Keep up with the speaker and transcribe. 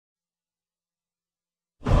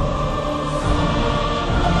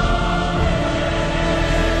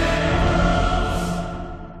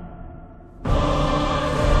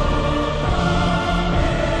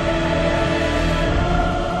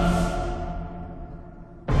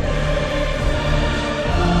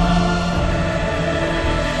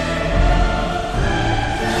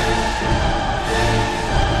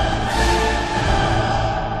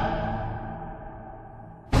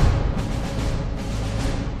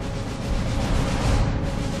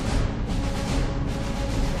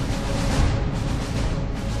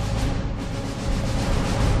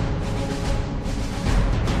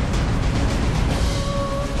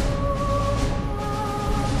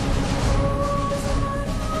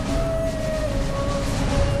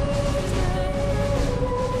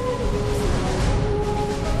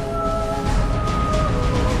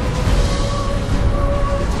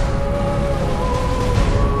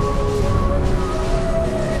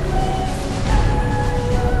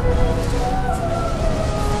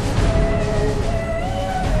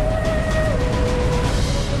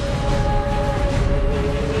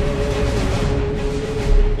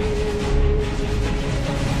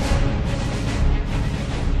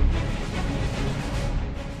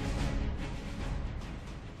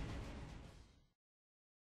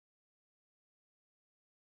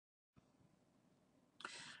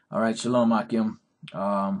All right, Shalom Akim.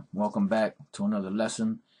 Welcome back to another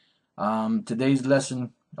lesson. Today's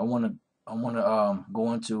lesson, I want to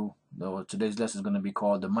go into. Today's lesson is going to be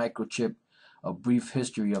called "The Microchip: A Brief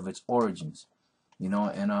History of Its Origins."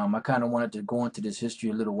 I kind of wanted to go into this history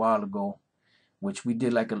a little while ago, which we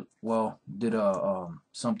did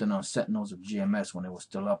something on Sentinels of GMS when it was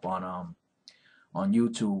still up on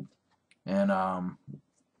YouTube, and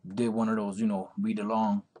did one of those read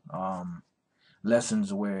along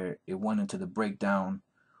lessons where it went into the breakdown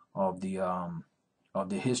of the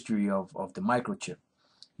history of the microchip,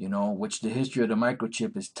 which the history of the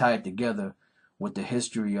microchip is tied together with the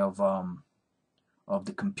history of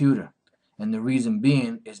the computer. And the reason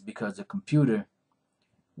being is because the computer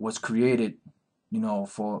was created,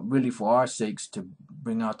 for our sakes, to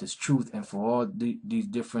bring out this truth, and for all these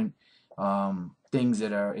different things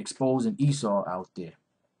that are exposing Esau out there.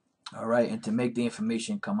 All right, and to make the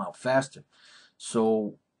information come out faster.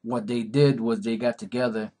 So what they did was they got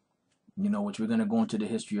together, which we're gonna go into the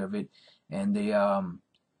history of it, and they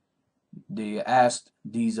asked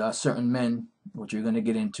these certain men, which we're gonna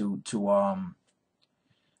get into, to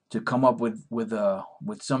come up with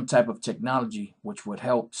some type of technology which would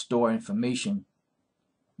help store information,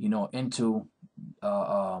 into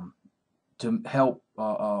to help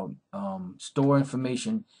store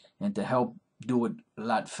information and to help do it a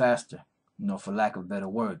lot faster, for lack of better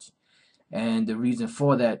words. And the reason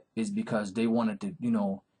for that is because they wanted to,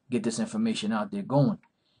 get this information out there going,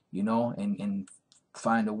 and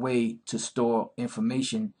find a way to store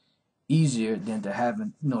information easier than to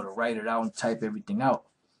having, to write it out and type everything out.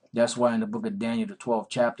 That's why in the book of Daniel, the 12th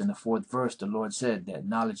chapter, in the 4th verse, the Lord said that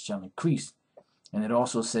knowledge shall increase. And it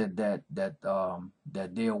also said that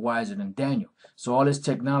they are wiser than Daniel. So all this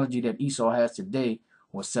technology that Esau has today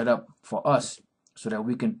was set up for us so that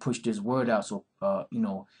we can push this word out. So,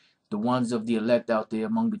 the ones of the elect out there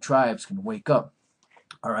among the tribes can wake up.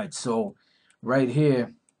 All right, so right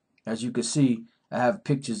here, as you can see, I have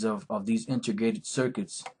pictures of these integrated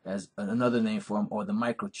circuits, as another name for them, or the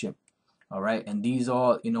microchip. All right, and these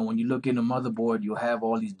all, when you look in the motherboard, you'll have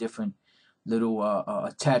all these different little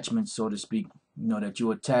attachments, so to speak, that you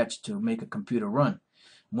attach to make a computer run.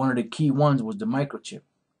 One of the key ones was the microchip.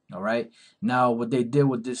 All right, now what they did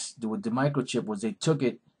with the microchip was they took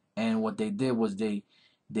it, and what they did was they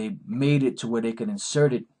made it to where they could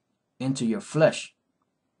insert it into your flesh.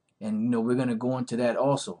 And we're going to go into that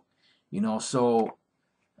also. So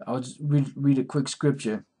I'll just read a quick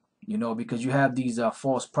scripture, because you have these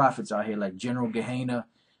false prophets out here like General Gehenna,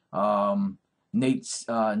 Nate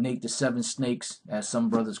the Seven Snakes, as some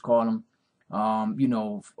brothers call him,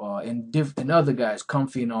 and other guys,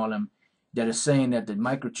 Comfy and all them, that are saying that the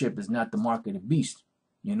microchip is not the mark of the beast,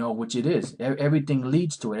 which it is. Everything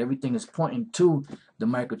leads to it. Everything is pointing to the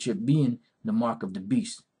microchip being the mark of the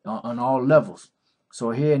beast on all levels.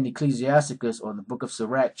 So here in Ecclesiasticus, or the book of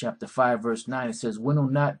Sirach, chapter 5, verse 9, it says, "Winnow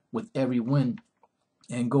not with every wind,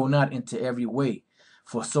 and go not into every way,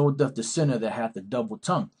 for so doth the sinner that hath a double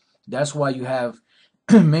tongue." That's why you have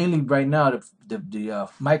mainly right now the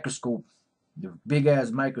microscope, the big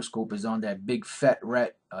ass microscope is on that big fat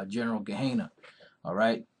rat, General Gehenna. All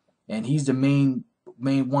right, and he's the main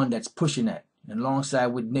one that's pushing that, and alongside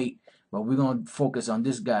with Nate. But we're gonna focus on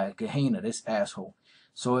this guy, Gehenna, this asshole.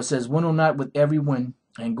 So it says, "Winnow not with every wind,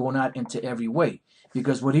 and go not into every way."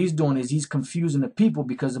 Because what he's doing is he's confusing the people,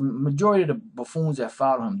 because the majority of the buffoons that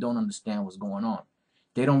follow him don't understand what's going on.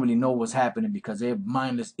 They don't really know what's happening because they're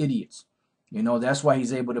mindless idiots. That's why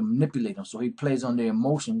he's able to manipulate them. So he plays on their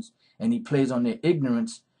emotions and he plays on their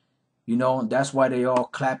ignorance. That's why they all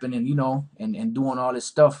clapping and, and doing all this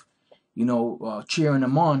stuff, cheering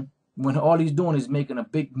them on, when all he's doing is making a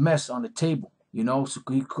big mess on the table. So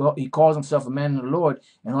he calls himself a man of the Lord,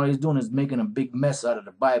 and all he's doing is making a big mess out of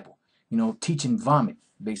the Bible, teaching vomit,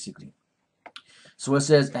 basically. So it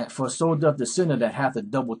says, "For so doth the sinner that hath a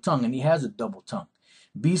double tongue," and he has a double tongue.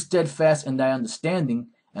 "Be steadfast in thy understanding,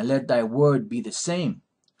 and let thy word be the same."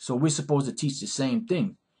 So we're supposed to teach the same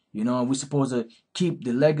thing, and we're supposed to keep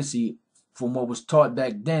the legacy from what was taught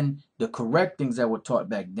back then, the correct things that were taught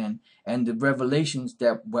back then, and the revelations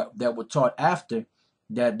that were taught after,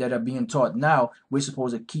 that are being taught now. We're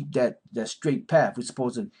supposed to keep that straight path. We're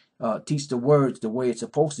supposed to teach the words the way it's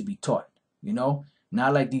supposed to be taught,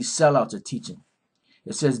 not like these sellouts are teaching.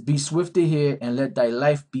 It says, "Be swift to hear, and let thy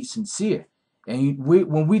life be sincere." And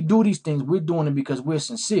when we do these things, we're doing it because we're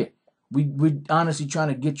sincere. We're honestly trying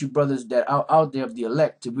to get you brothers that are out there of the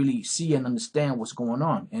elect to really see and understand what's going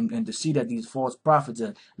on, and to see that these false prophets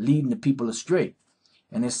are leading the people astray.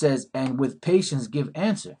 And it says, "And with patience give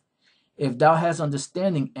answer. If thou hast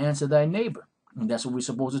understanding, answer thy neighbor." And that's what we're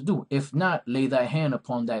supposed to do. If not, lay thy hand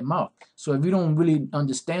upon thy mouth. So if you don't really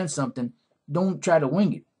understand something, don't try to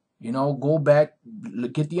wing it. Go back,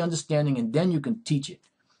 get the understanding, and then you can teach it.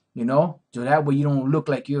 So that way you don't look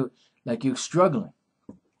like you're struggling.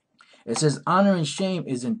 It says, honor and shame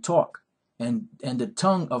is in talk, and the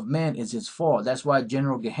tongue of man is his fall. That's why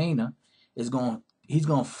General Gehenna he's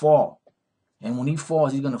gonna fall, and when he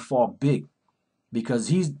falls, he's gonna fall big, because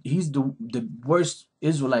he's the worst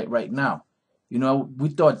Israelite right now. We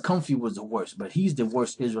thought Comfy was the worst, but he's the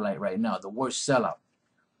worst Israelite right now, the worst sellout.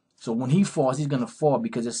 So when he falls, he's gonna fall,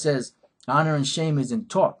 because it says honor and shame is in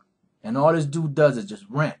talk, and all this dude does is just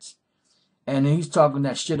rants. And he's talking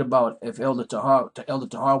that shit about if Elder Tahar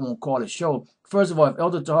won't call his show. First of all, if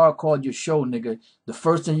Elder Tahar called your show, nigga, the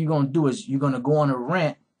first thing you're gonna do is you're gonna go on a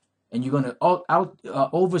rant, and you're gonna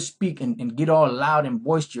overspeak and get all loud and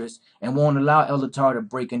boisterous, and won't allow Elder Tahar to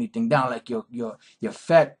break anything down, like your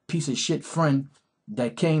fat piece of shit friend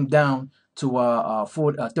that came down to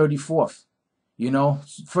 34th.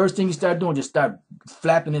 First thing you start doing, just start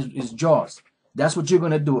flapping his jaws. That's what you're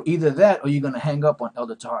going to do. Either that or you're going to hang up on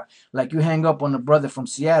Elder Tahar. Like you hang up on the brother from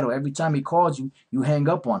Seattle. Every time he calls you, you hang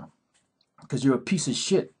up on him, because you're a piece of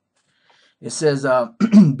shit. It says,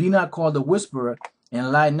 be not called a whisperer,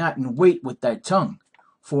 and lie not in wait with thy tongue.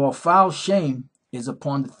 For a foul shame is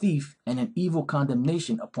upon the thief, and an evil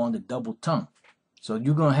condemnation upon the double tongue. So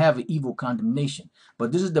you're going to have an evil condemnation.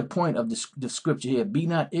 But this is the point of the scripture here. Be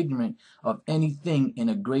not ignorant of anything in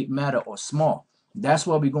a great matter or small. That's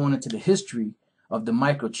why we're going into the history of the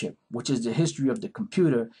microchip, which is the history of the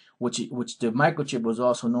computer, which the microchip was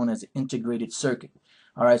also known as an integrated circuit.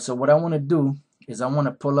 All right, so what I want to do is I want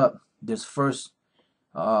to pull up this first.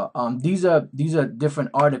 These are different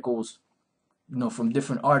articles, from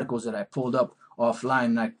different articles that I pulled up offline,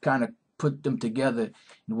 and I kind of put them together.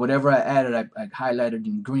 And whatever I added, I highlighted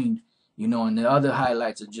in green, and the other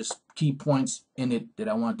highlights are just key points in it that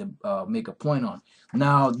I want to make a point on.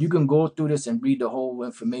 Now, you can go through this and read the whole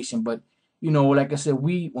information, but, like I said,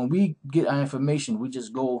 when we get our information, we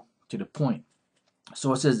just go to the point.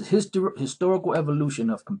 So it says historical evolution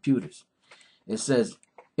of computers. It says,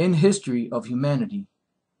 in the history of humanity,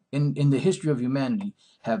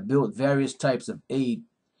 have built various types of aid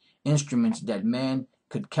instruments that man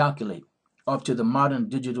could calculate, up to the modern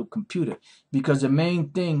digital computer, because the main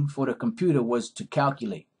thing for the computer was to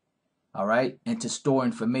calculate, all right, and to store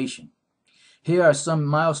information. Here are some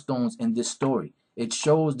milestones in this story. It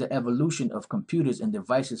shows the evolution of computers and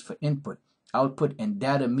devices for input, output, and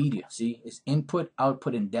data media. See, it's input,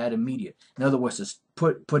 output, and data media. In other words, it's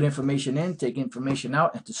put information in, take information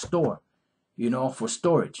out, and to store, for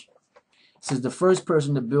storage. It says the first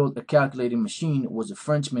person to build a calculating machine was a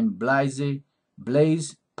Frenchman,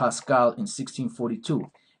 Blaise Pascal, in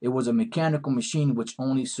 1642. It was a mechanical machine which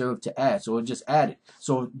only served to add, so it just added.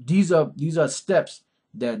 So these are steps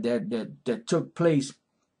that took place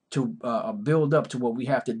to build up to what we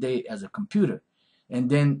have today as a computer. And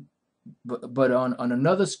then, but on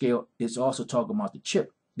another scale, it's also talking about the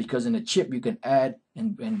chip, because in the chip you can add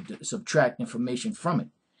and subtract information from it.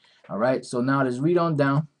 All right, so now let's read on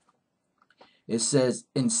down. It says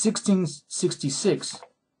in 1666,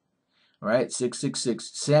 all right,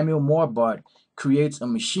 666, Samuel Morbard creates a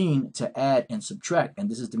machine to add and subtract, and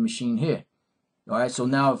this is the machine here. All right, so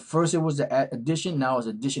now first it was the addition, now it's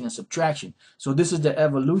addition and subtraction. So this is the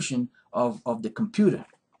evolution of the computer,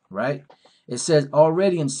 right? It says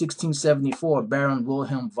already in 1674, Baron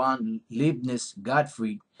Wilhelm von Leibniz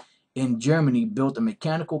Gottfried in Germany built a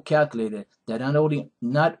mechanical calculator that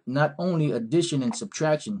not only addition and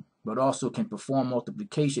subtraction, but also can perform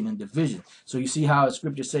multiplication and division. So you see how the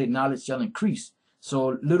scripture say knowledge shall increase.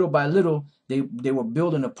 So little by little, they were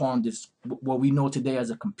building upon this, what we know today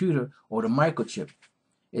as a computer, or the microchip.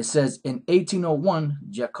 It says in 1801,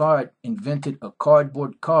 Jacquard invented a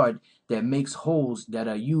cardboard card that makes holes that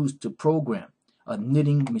are used to program a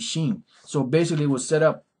knitting machine. So basically it was set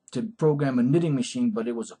up to program a knitting machine, but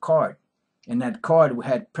it was a card. And that card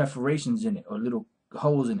had perforations in it, or little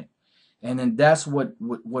holes in it. And then that's what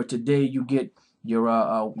today you get your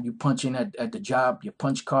you punch in at the job, your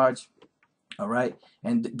punch cards. All right,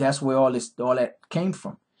 and that's where all that came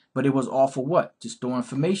from. But it was all for what? To store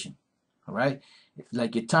information. All right,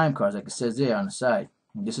 like your time cards, like it says there on the side.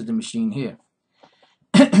 And this is the machine here.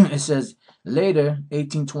 It says later,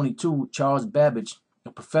 1822, Charles Babbage,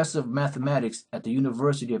 a professor of mathematics at the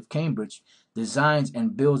University of Cambridge, designs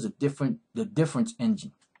and builds the difference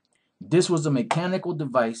engine. This was a mechanical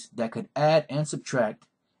device that could add and subtract,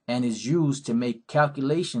 and is used to make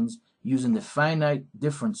calculations using the finite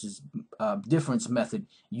difference method.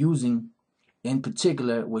 In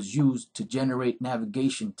particular, was used to generate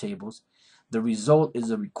navigation tables. The result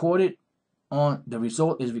is recorded on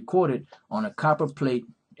a copper plate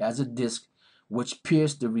as a disc, which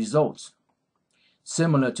pierced the results,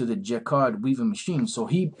 similar to the Jacquard weaving machine. So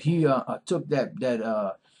he took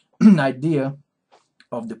that idea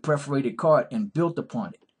of the perforated card and built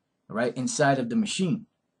upon it, right, inside of the machine.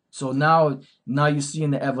 So now you're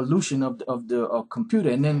seeing the evolution of the computer,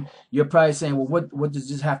 and then you're probably saying, well, what does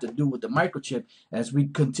this have to do with the microchip? As we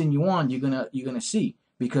continue on, you're gonna see,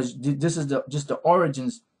 because this is just the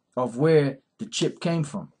origins of where the chip came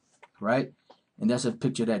from, right? And that's a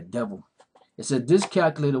picture of that devil. It said this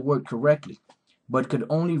calculator worked correctly, but could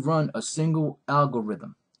only run a single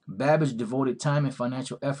algorithm. Babbage devoted time and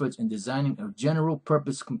financial efforts in designing a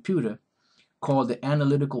general-purpose computer called the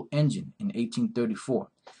Analytical Engine in 1834.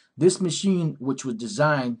 This machine, which was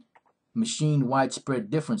designed machine widespread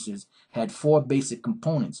differences, had four basic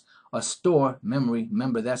components: a store, memory.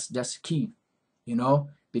 Remember, that's key,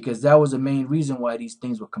 because that was the main reason why these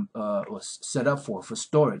things were was set up for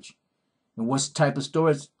storage. And what type of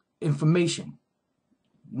storage? Information.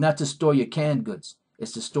 Not to store your canned goods.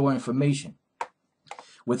 It's to store information.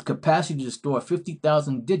 With capacity to store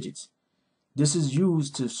 50,000 digits. This is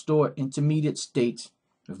used to store intermediate states,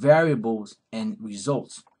 variables, and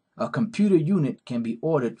results. A computer unit can be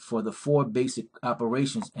ordered for the four basic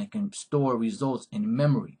operations and can store results in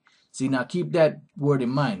memory. See, now keep that word in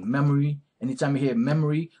mind. Memory. Anytime you hear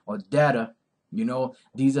memory or data,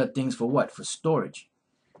 these are things for what? For storage.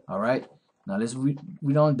 All right. Now let's read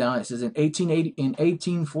on down. It says in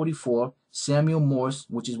 1844, Samuel Morse,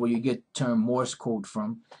 which is where you get the term Morse code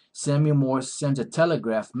from, Samuel Morse sends a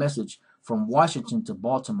telegraph message from Washington to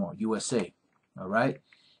Baltimore, USA. All right.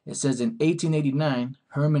 It says in 1889,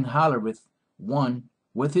 Herman Hollerith won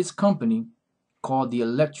with his company, called the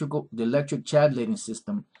electric tabulating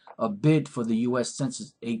system, a bid for the U.S.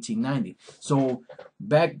 Census 1890. So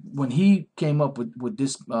back when he came up with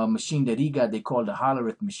this machine that he got, they called the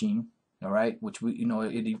Hollerith machine. All right, which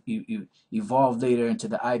it evolved later into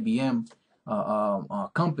the IBM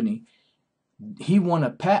company. He won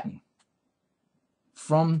a patent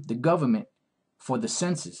from the government for the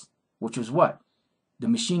census, which was what? The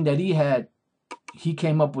machine that he had, he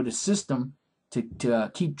came up with a system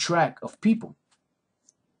to keep track of people.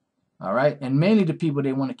 All right, and mainly the people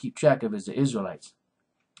they want to keep track of is the Israelites.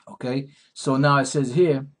 Okay, so now it says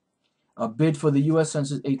here, a bid for the U.S.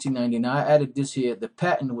 Census 1890. Now I added this here. The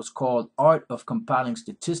patent was called Art of Compiling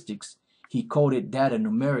Statistics. He coded data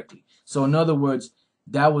numerically. So in other words,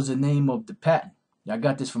 that was the name of the patent. I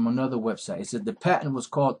got this from another website. It said the patent was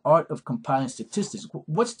called Art of Compiling Statistics.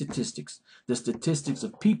 What statistics? The statistics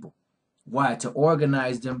of people. Why? To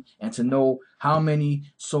organize them and to know how many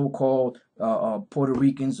so-called Puerto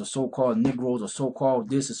Ricans or so-called Negroes or so-called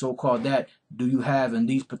this or so-called that do you have in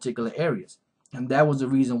these particular areas. And that was the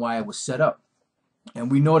reason why it was set up. And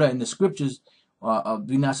we know that in the scriptures,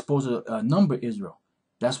 we're not supposed to number Israel.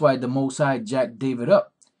 That's why the Most High jacked David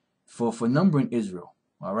up for numbering Israel.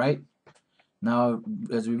 All right. Now,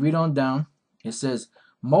 as we read on down, it says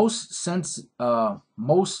most census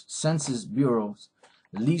bureaus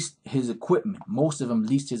leased his equipment. Most of them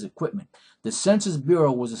leased his equipment. The Census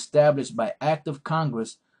Bureau was established by Act of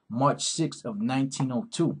Congress March 6th of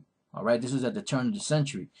 1902. All right, this was at the turn of the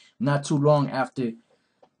century. Not too long after,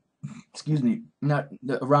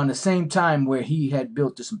 around the same time where he had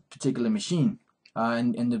built this particular machine.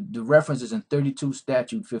 And the reference is in 32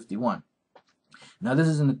 Statute 51. Now this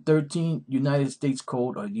is in the 13th United States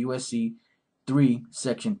Code, or USC 3,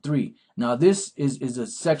 Section 3. Now this is a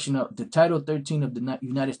section of the Title 13 of the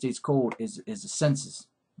United States Code is the census.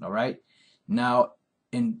 All right. Now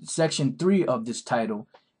in Section 3 of this title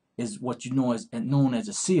is what you know as known as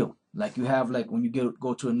a seal. Like you have, like when you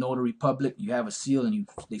go to a notary public, you have a seal and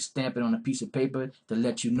they stamp it on a piece of paper to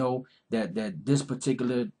let you know that this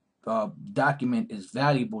particular document is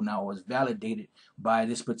valuable now, or is validated by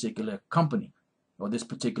this particular company or this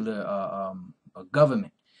particular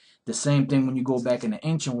government. The same thing when you go back in the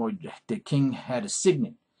ancient world, the king had a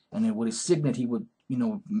signet, and then with his signet he would,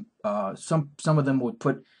 some of them would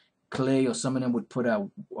put clay, or some of them would put a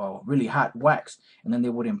really hot wax, and then they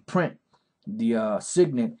would imprint the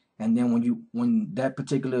signet. And then when that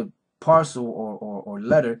particular parcel or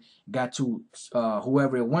letter got to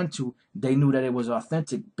whoever it went to, they knew that it was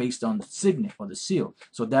authentic based on the signet or the seal.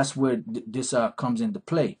 So that's where this comes into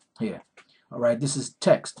play here. All right, this is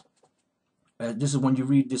text. This is when you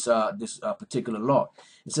read this particular law.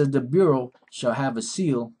 It says the Bureau shall have a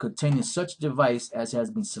seal containing such device as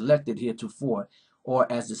has been selected heretofore,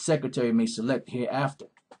 or as the Secretary may select hereafter.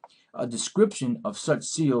 A description of such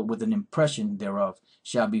seal with an impression thereof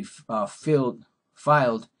shall be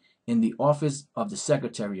filed in the office of the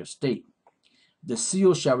Secretary of State. The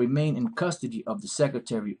seal shall remain in custody of the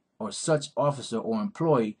secretary or such officer or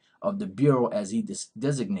employee of the bureau as he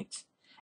designates.